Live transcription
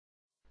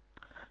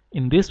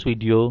In this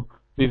video,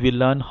 we will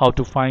learn how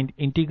to find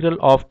integral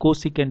of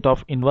cosecant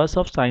of inverse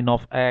of sine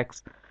of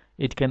x.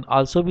 It can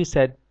also be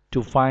said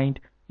to find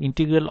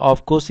integral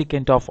of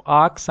cosecant of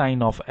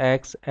arcsine of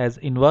x, as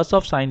inverse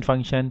of sine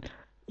function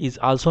is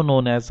also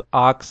known as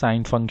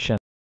arcsine function.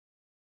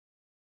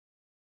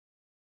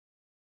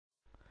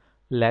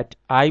 Let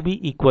I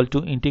be equal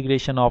to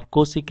integration of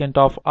cosecant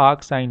of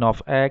arcsine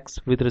of x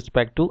with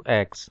respect to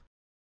x.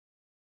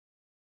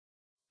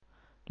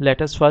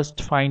 Let us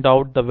first find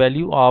out the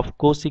value of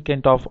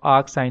cosecant of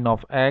arcsine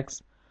of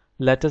x.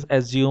 Let us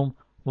assume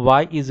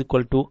y is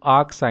equal to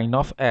arcsine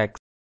of x.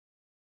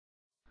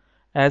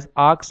 As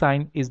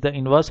arcsine is the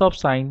inverse of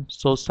sine,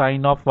 so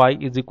sine of y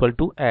is equal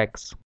to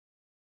x.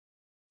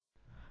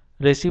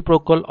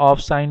 Reciprocal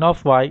of sine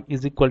of y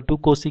is equal to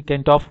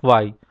cosecant of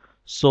y.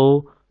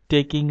 So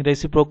taking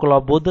reciprocal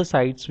of both the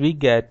sides, we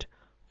get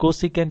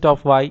cosecant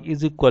of y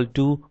is equal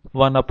to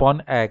 1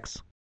 upon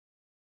x.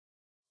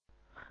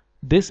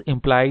 This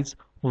implies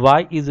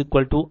y is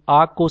equal to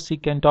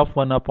arccosecant of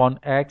 1 upon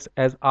x,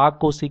 as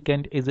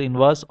arccosecant is the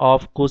inverse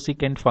of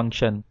cosecant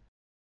function.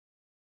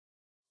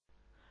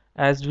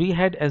 As we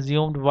had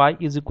assumed y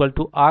is equal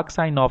to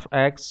arcsine of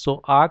x,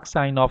 so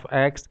arcsine of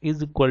x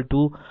is equal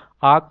to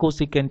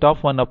arccosecant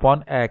of 1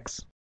 upon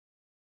x.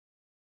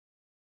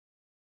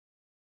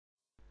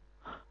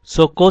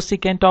 So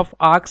cosecant of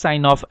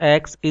arcsine of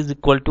x is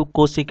equal to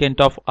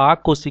cosecant of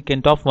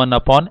arccosecant of 1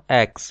 upon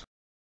x.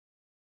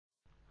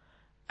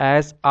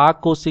 As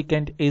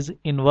arccosecant is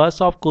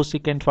inverse of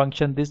cosecant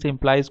function, this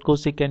implies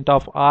cosecant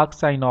of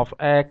arcsine of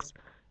x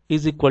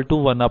is equal to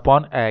 1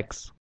 upon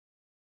x.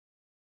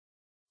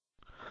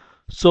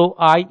 So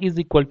I is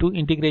equal to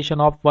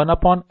integration of 1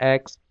 upon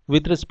x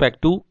with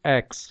respect to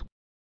x.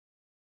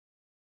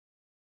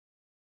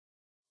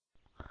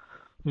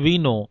 We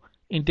know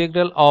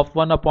integral of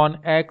 1 upon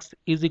x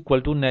is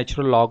equal to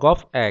natural log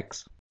of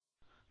x.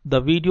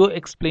 The video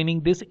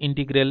explaining this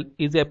integral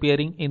is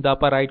appearing in the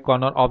upper right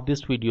corner of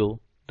this video.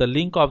 The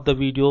link of the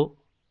video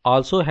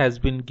also has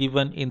been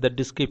given in the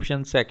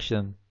description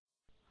section.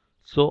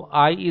 So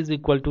I is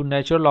equal to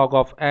natural log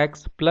of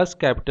x plus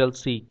capital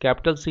C.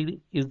 Capital C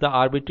is the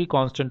arbitrary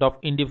constant of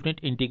indefinite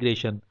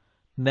integration.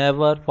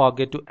 Never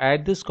forget to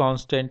add this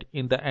constant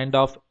in the end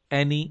of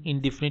any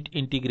indefinite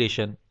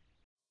integration.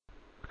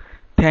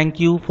 Thank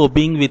you for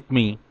being with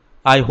me.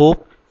 I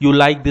hope you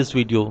like this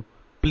video.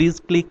 Please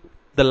click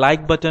the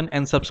like button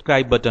and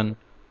subscribe button.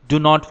 Do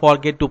not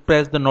forget to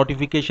press the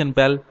notification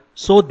bell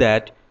so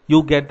that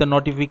you get the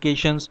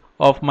notifications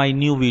of my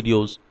new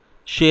videos.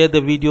 Share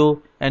the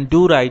video and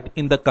do write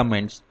in the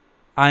comments.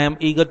 I am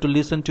eager to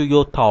listen to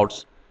your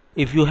thoughts.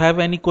 If you have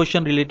any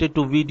question related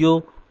to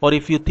video, or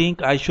if you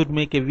think I should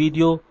make a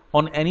video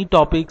on any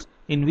topics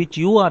in which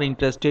you are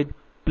interested,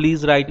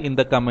 please write in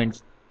the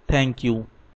comments. Thank you.